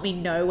will help me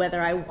know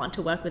whether I want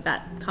to work with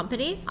that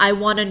company. I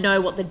want to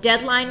know what the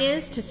deadline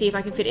is to see if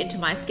I can fit it into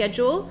my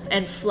schedule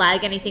and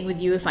flag anything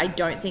with you if I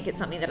don't think it's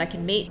something that I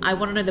can meet. I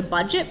want to know the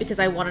budget because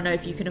I want to know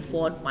if you can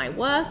afford my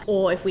work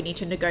or if we need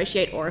to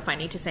negotiate or if I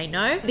need to say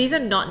no. These are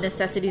not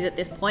necessities at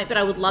this point, but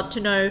I would love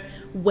to know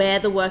where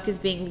the work is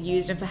being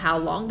used and for how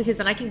long, because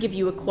then I can give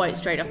you a quote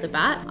straight off the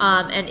bat.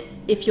 And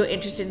if you're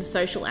interested in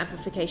social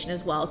amplification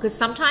as well, because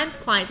sometimes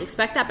clients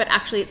expect that, but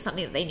actually it's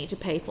something that they need to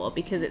pay for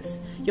because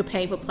you're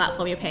paying for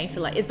platform, you're paying for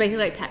like, it's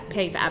basically like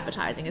paying for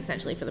advertising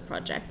essentially for the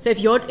project. So if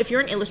you're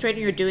an illustrator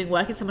and you're doing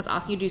work and someone's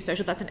asking you to do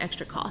social, that's an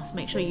extra cost.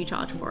 Make sure you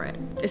charge for it,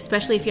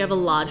 especially if you have a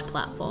large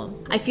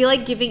platform. I feel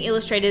like giving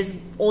illustrators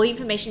all the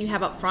information you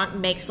have up front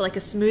makes for like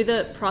a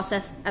smoother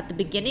process at the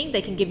beginning.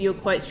 They can give you a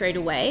quote straight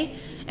away.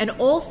 And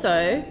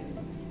also,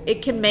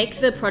 it can make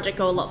the project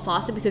go a lot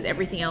faster because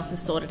everything else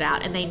is sorted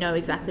out and they know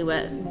exactly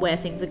where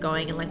things are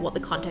going and like what the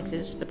context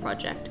is to the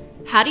project.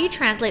 How do you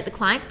translate the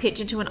client's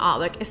pitch into an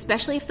artwork,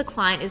 especially if the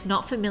client is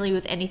not familiar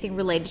with anything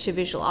related to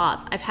visual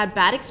arts? I've had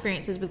bad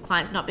experiences with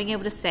clients not being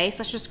able to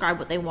say/describe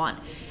what they want,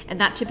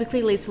 and that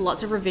typically leads to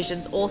lots of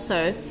revisions.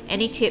 Also,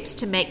 any tips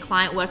to make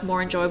client work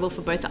more enjoyable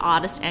for both the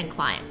artist and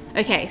client?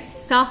 Okay,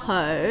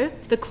 so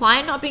the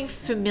client not being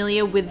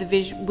familiar with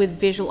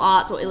visual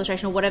arts or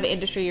illustration or whatever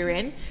industry you're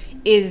in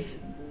is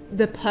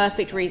the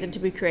perfect reason to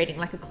be creating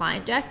like a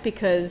client deck,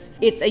 because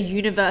it's a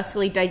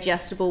universally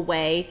digestible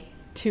way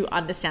to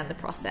understand the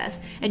process.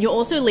 And you're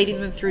also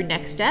leading them through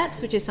next steps,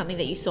 which is something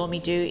that you saw me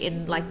do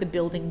in like the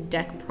building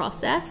deck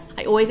process.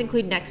 I always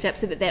include next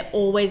steps so that they're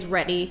always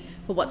ready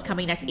for what's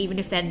coming next, even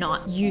if they're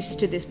not used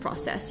to this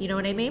process. You know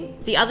what I mean?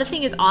 The other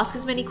thing is ask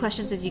as many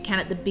questions as you can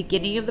at the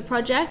beginning of the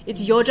project.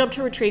 It's your job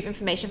to retrieve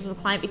information from the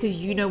client because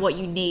you know what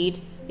you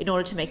need in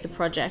order to make the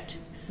project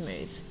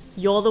smooth.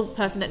 you're the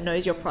person that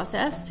knows your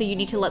process, so you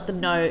need to let them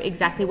know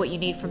exactly what you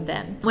need from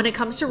them. When it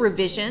comes to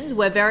revisions,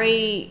 we're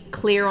very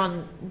clear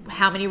on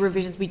how many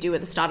revisions we do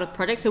at the start of the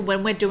project. So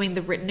when we're doing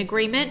the written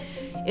agreement,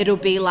 it'll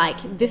be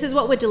like, this is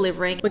what we're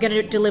delivering. We're going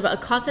to deliver a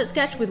concept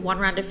sketch with 1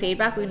 round of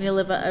feedback. We're going to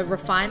deliver a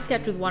refined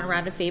sketch with 1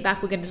 round of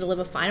feedback. We're going to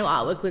deliver final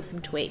artwork with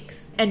some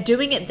tweaks. And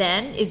doing it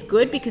then is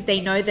good because they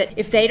know that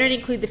if they don't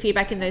include the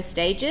feedback in those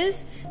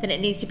stages, then it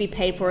needs to be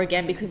paid for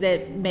again because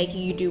they're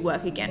making you do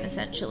work again,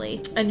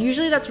 essentially. And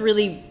usually that's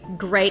really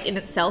great in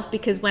itself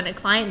because when a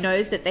client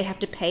knows that they have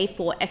to pay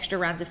for extra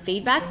rounds of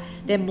feedback,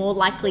 they're more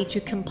likely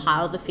to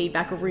compile the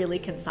feedback really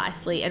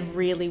concisely and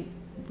really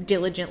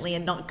diligently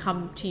and not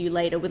come to you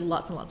later with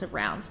lots and lots of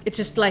rounds. It's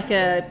just like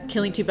a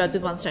killing 2 birds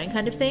with 1 stone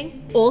kind of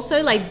thing.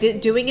 Also, like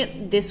doing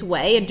it this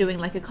way and doing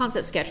like a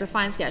concept sketch,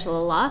 refined sketch,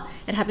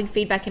 and having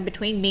feedback in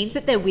between means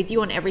that they're with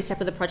you on every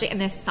step of the project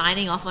and they're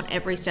signing off on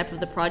every step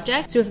of the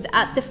project. So if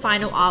at the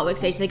final artwork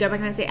stage they go back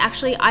and they say,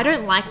 actually, I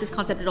don't like this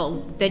concept at all,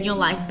 then you're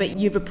like, but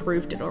you've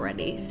approved it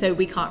already, so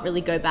we can't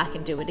really go back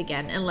and do it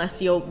again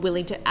unless you're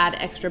willing to add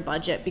extra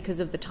budget because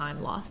of the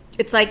time lost.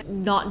 It's like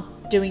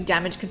not doing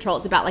damage control,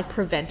 it's about like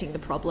preventing the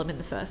problem in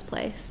the first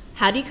place.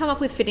 How do you come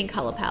up with fitting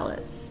color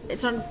palettes?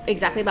 It's not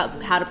exactly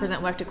about how to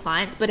present work to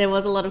clients, but there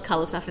was a lot of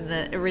color stuff in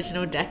the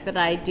original deck that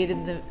I did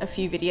a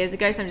few videos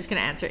ago, so I'm just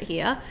going to answer it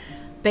here.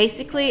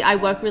 Basically, I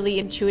work really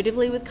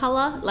intuitively with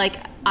color.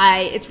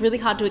 It's really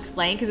hard to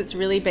explain because it's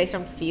really based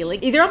on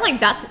feeling. Either I'm like,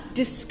 that's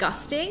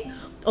disgusting,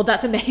 or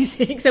that's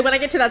amazing. So when I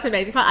get to that's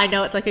amazing part, I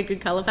know it's like a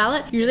good color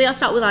palette. Usually I'll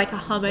start with like a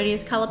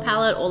harmonious color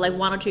palette or like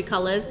 1 or 2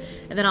 colors,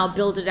 and then I'll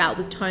build it out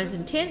with tones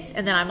and tints,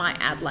 and then I might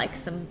add like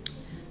some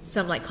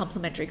like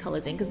complementary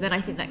colors in, because then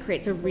I think that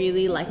creates a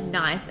really like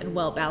nice and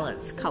well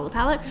balanced color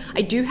palette.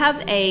 I do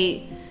have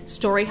a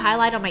story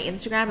highlight on my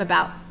Instagram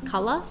about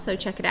color, so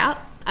check it out.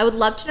 I would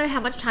love to know how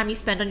much time you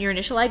spend on your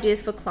initial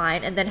ideas for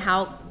client and then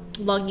how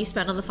long you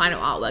spend on the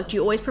final artwork. Do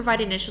you always provide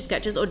initial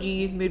sketches or do you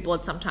use mood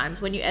boards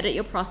sometimes? When you edit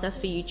your process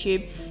for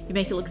YouTube, you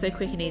make it look so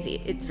quick and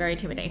easy. It's very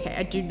intimidating. Okay,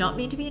 I do not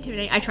mean to be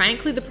intimidating. I try and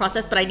include the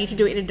process, but I need to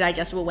do it in a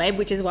digestible way,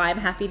 which is why I'm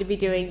happy to be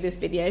doing this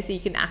video so you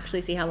can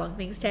actually see how long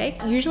things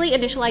take. Usually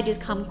initial ideas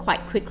come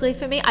quite quickly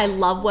for me. I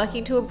love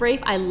working to a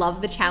brief. I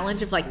love the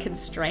challenge of like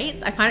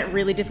constraints. I find it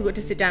really difficult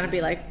to sit down and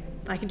be like,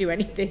 I can do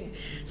anything.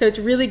 So it's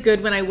really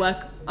good when I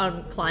work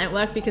on client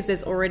work because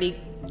there's already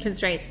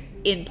constraints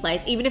in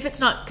place. Even if it's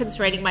not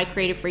constraining my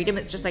creative freedom,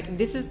 it's just like,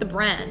 this is the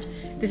brand,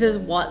 this is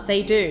what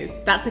they do,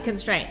 that's a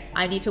constraint.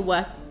 I need to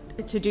work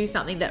to do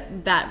something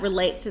that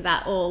relates to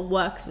that or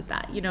works with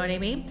that, you know what I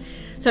mean?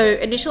 So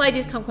initial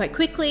ideas come quite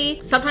quickly.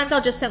 Sometimes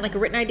I'll just send like a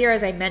written idea,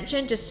 as I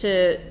mentioned, just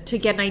to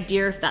get an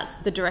idea if that's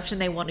the direction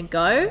they want to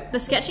go. The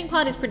sketching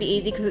part is pretty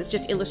easy because it's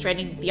just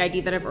illustrating the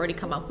idea that I've already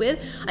come up with.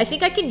 I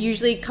think I can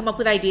usually come up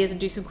with ideas and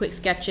do some quick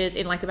sketches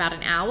in like about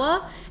an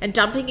hour, and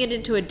dumping it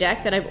into a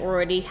deck that I've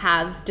already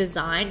have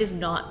designed is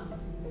not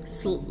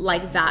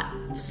like that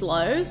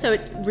slow, so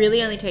it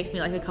really only takes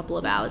me like a couple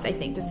of hours, I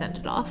think, to send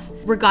it off.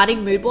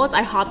 Regarding mood boards,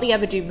 I hardly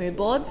ever do mood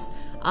boards.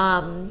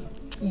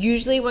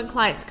 Usually when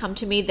clients come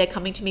to me, they're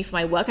coming to me for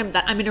my work.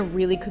 I'm in a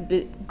really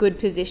good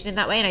position in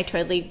that way, and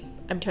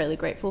I'm totally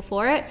grateful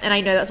for it. And I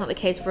know that's not the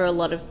case for a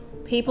lot of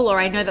people, or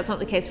I know that's not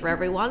the case for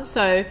everyone.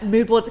 So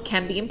mood boards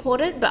can be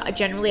important, but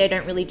generally I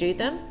don't really do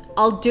them.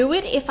 I'll do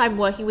it if I'm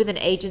working with an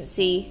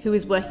agency who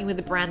is working with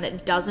a brand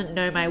that doesn't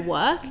know my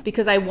work,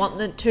 because I want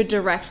them to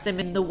direct them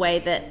in the way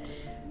that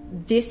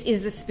this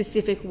is the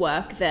specific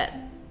work that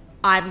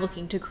I'm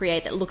looking to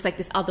create that looks like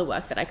this other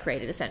work that I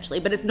created, essentially.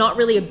 But it's not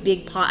really a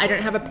big part. I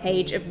don't have a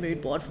page of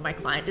mood board for my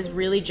clients. It's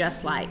really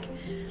just like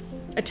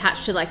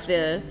attached to like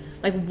the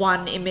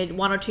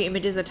one or two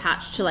images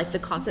attached to like the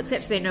concept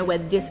sketch, so they know where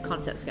this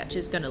concept sketch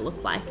is going to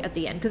look like at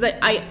the end. Because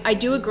I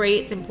do agree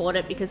it's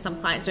important, because some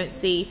clients don't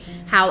see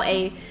how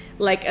a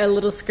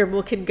little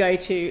scribble can go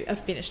to a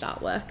finished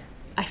artwork.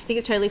 I think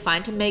it's totally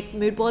fine to make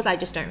mood boards. I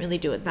just don't really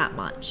do it that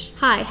much.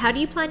 Hi, how do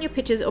you plan your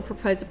pitches or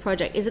propose a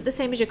project? Is it the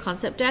same as your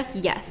concept deck?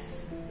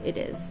 Yes, it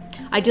is.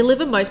 I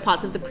deliver most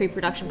parts of the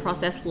pre-production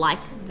process like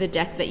the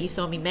deck that you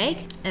saw me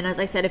make. And as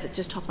I said, if it's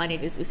just top line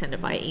ideas, we send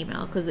it via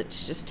email because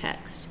it's just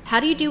text.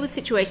 How do you deal with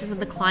situations when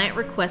the client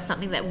requests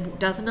something that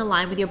doesn't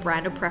align with your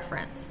brand or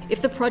preference?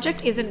 If the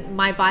project isn't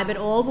my vibe at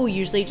all, we'll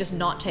usually just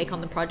not take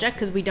on the project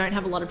because we don't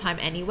have a lot of time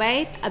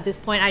anyway. At this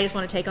point, I just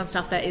want to take on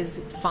stuff that is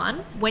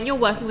fun. When you're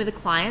working with the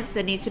clients,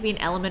 there needs to be an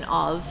element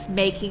of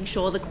making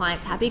sure the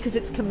client's happy, because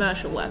it's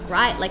commercial work,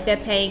 right? Like, they're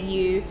paying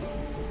you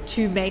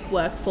to make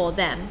work for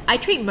them. I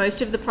treat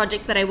most of the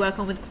projects that I work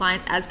on with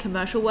clients as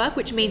commercial work,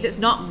 which means it's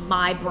not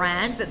my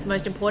brand that's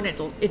most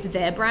important, it's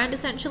their brand,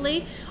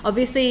 essentially.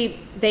 Obviously,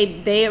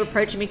 they are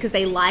approaching me because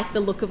they like the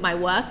look of my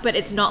work, but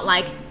it's not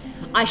like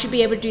I should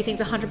be able to do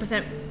things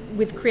 100%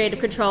 with creative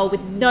control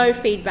with no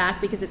feedback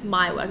because it's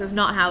my work. That's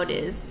not how it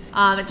is.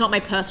 It's not my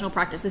personal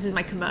practice. This is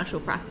my commercial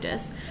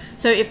practice.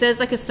 So if there's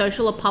like a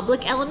social or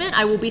public element,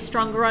 I will be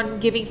stronger on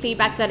giving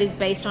feedback that is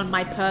based on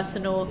my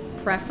personal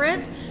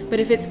preference. But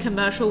if it's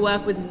commercial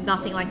work with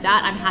nothing like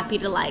that, I'm happy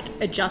to like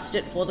adjust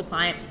it for the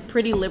client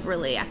pretty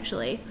liberally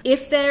actually.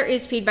 If there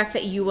is feedback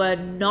that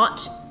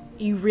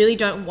you really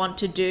don't want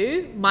to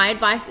do, my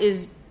advice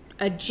is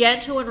a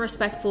gentle and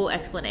respectful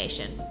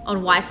explanation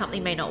on why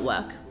something may not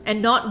work.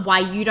 And not why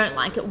you don't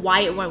like it,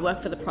 why it won't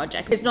work for the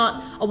project. It's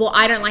not, oh, well,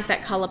 I don't like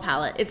that color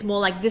palette. It's more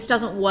like, this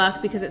doesn't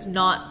work because it's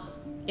not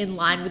in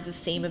line with the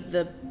theme of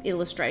the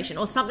illustration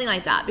or something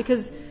like that.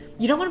 Because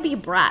you don't want to be a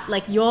brat.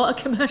 Like, you're a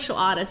commercial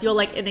artist. You're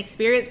like an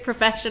experienced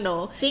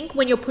professional. I think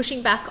when you're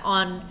pushing back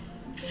on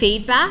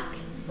feedback,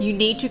 you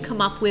need to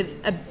come up with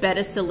a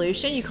better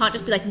solution. You can't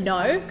just be like,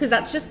 no, because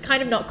that's just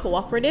kind of not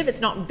cooperative. It's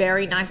not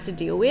very nice to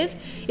deal with.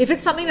 If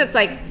it's something that's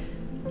like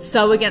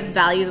so against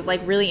values, like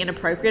really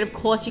inappropriate, of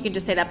course you can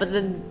just say that, but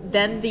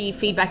then the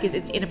feedback is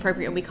it's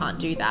inappropriate and we can't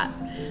do that.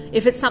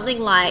 If it's something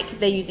like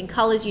they're using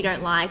colors you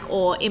don't like,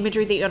 or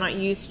imagery that you're not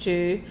used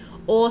to,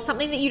 or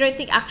something that you don't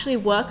think actually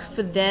works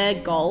for their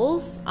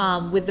goals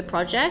with the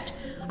project,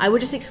 I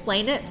would just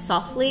explain it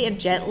softly and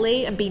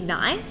gently and be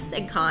nice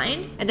and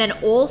kind, and then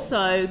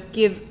also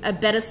give a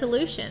better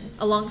solution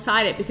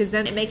alongside it, because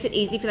then it makes it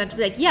easy for them to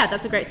be like, yeah,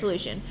 that's a great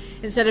solution,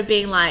 instead of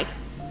being like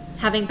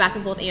having back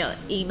and forth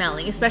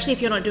emailing, especially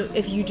if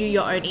if you do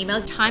your own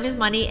emails. Time is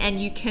money, and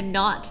you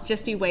cannot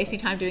just be wasting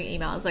time doing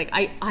emails. Like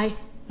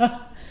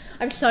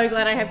I'm so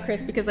glad I have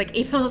Chris, because like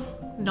emails,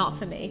 not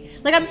for me.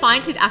 Like, I'm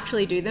fine to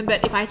actually do them,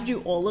 but if I had to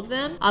do all of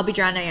them, I'll be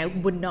drowning. I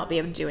would not be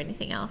able to do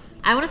anything else.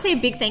 I want to say a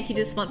big thank you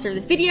to the sponsor of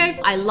this video.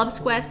 I love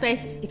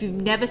Squarespace. If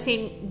you've never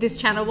seen this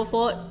channel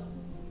before,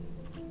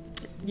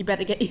 you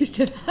better get used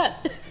to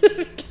that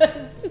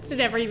because it's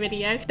in every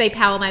video. They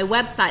power my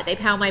website, they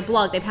power my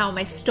blog, they power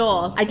my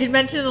store. I did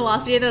mention in the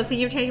last video that I was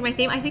thinking of changing my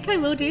theme. I think I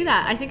will do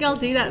that. I think I'll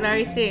do that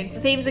very soon. The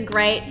themes are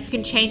great. You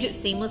can change it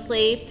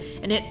seamlessly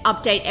and it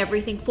update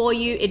everything for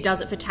you. It does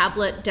it for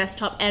tablet,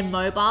 desktop, and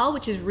mobile,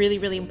 which is really,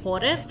 really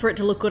important for it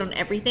to look good on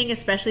everything,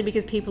 especially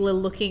because people are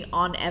looking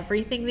on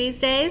everything these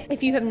days.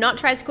 If you have not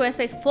tried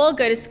Squarespace before,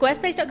 go to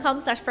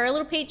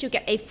squarespace.com/furrylittlepeach. You'll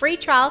get a free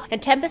trial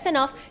and 10%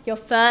 off your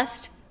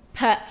first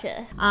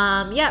purchase.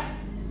 Yep,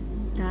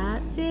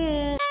 that's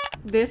it.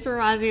 This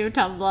reminds me of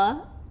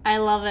Tumblr. I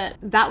love it.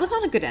 That was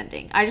not a good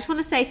ending. I just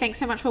want to say thanks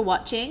so much for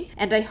watching,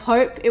 and I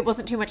hope it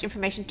wasn't too much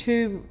information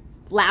too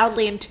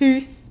loudly and too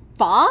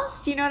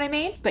fast, you know what I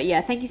mean? But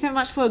yeah, thank you so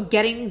much for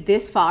getting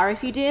this far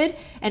if you did,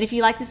 and if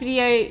you like this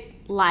video,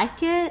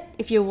 like it.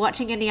 If you're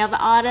watching any other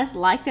artists,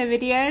 like their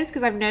videos,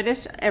 because I've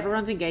noticed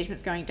everyone's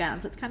engagement's going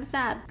down, so it's kind of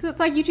sad. Because it's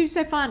like, YouTube's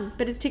so fun,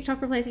 but is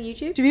TikTok replacing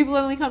YouTube? Do people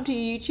only come to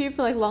YouTube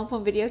for like long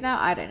form videos now?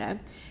 I don't know.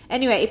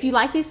 Anyway, if you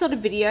like these sort of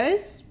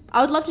videos,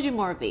 I would love to do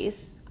more of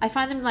these. I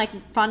find them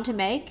like fun to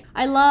make.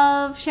 I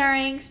love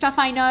sharing stuff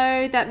I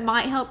know that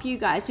might help you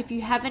guys. So if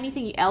you have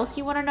anything else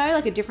you want to know,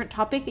 like a different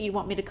topic that you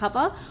want me to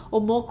cover,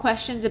 or more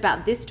questions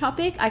about this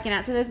topic, I can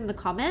answer those in the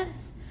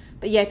comments.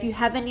 But yeah, if you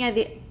have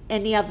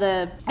any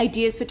other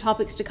ideas for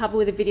topics to cover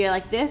with a video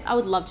like this, I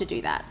would love to do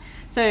that.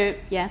 So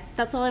yeah,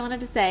 that's all I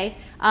wanted to say.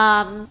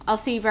 I'll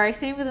see you very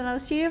soon with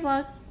another studio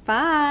vlog.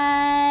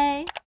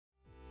 Bye.